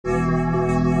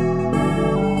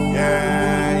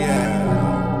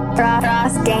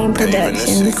Boss Game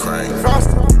Productions.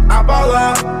 Frosty, I ball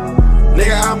out,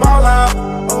 nigga, I ball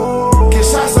out. Get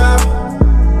shots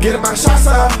up, get my shots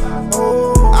up.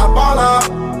 I ball out,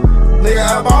 nigga,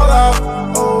 I ball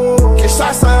out. Get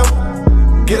shots up,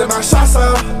 get my shots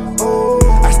up.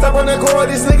 I step on the court,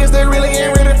 these niggas, they really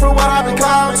ain't ready for what I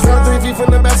become. 23 feet from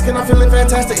the basket, I'm feeling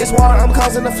fantastic. It's water, I'm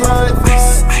causing the flood.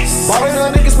 Ballin'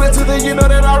 the niggas with to the, you know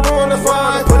that I ruin the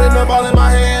fun. Putting the ball in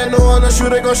my hand, knowing the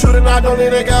shooter gon' shoot and I don't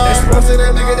need a gun. Explosive,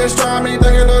 that nigga just try me,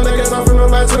 thinking the niggas I'm from the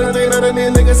light to the thing. None of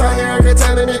these niggas out here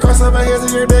containing me. Cross over hands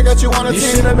in your dick, got you on a team. You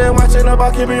should've been watching the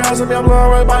ball, keep your eyes on me. I'm blowing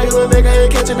right by you, little nigga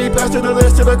ain't catching me. Pass to the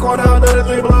list, to the corner, another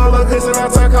three below. Look, listen, I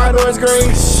turn car doors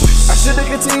green. I should've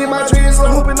continued my dreams, so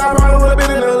hoping I probably would've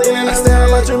been in the league. I still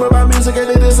have my dream about music, and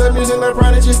it is some music, the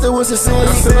prodigy still was a scene.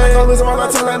 I feel like I'm losing my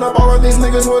talent, I'm all of these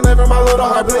niggas who never my little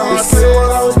heart bleed. I still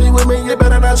will always be with me, you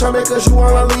better not try me, cause you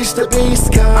wanna unleash the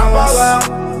beast. Cause I ball out,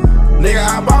 nigga,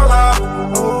 I ball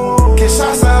out. Get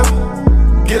shots up,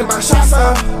 get my shots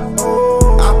up.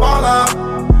 I ball out,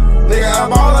 nigga, I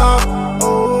ball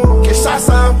out. Get shots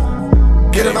up,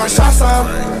 get my shots up.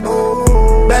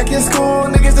 Back in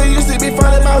school, niggas they used to be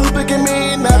finding my hoop picking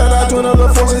me. Now that I join other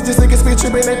forces, these niggas be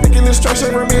tripping, they picking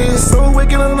instruction for me. So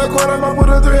wicked on the corner, I'm put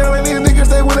a thrill, and these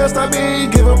niggas they wouldn't stop me.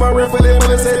 Give them my rep for them when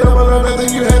they say double or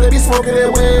nothing, you had to be smoking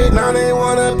that weed. Now they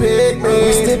wanna pick me,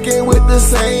 we sticking with the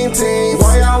same team.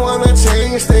 Why y'all wanna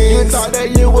change things? You thought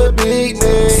that you would beat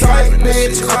me. Psych,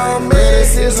 bitch,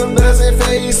 criticism doesn't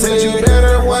face it. You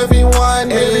better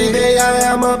 1v1, every day I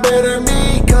am a better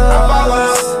me. I ball out.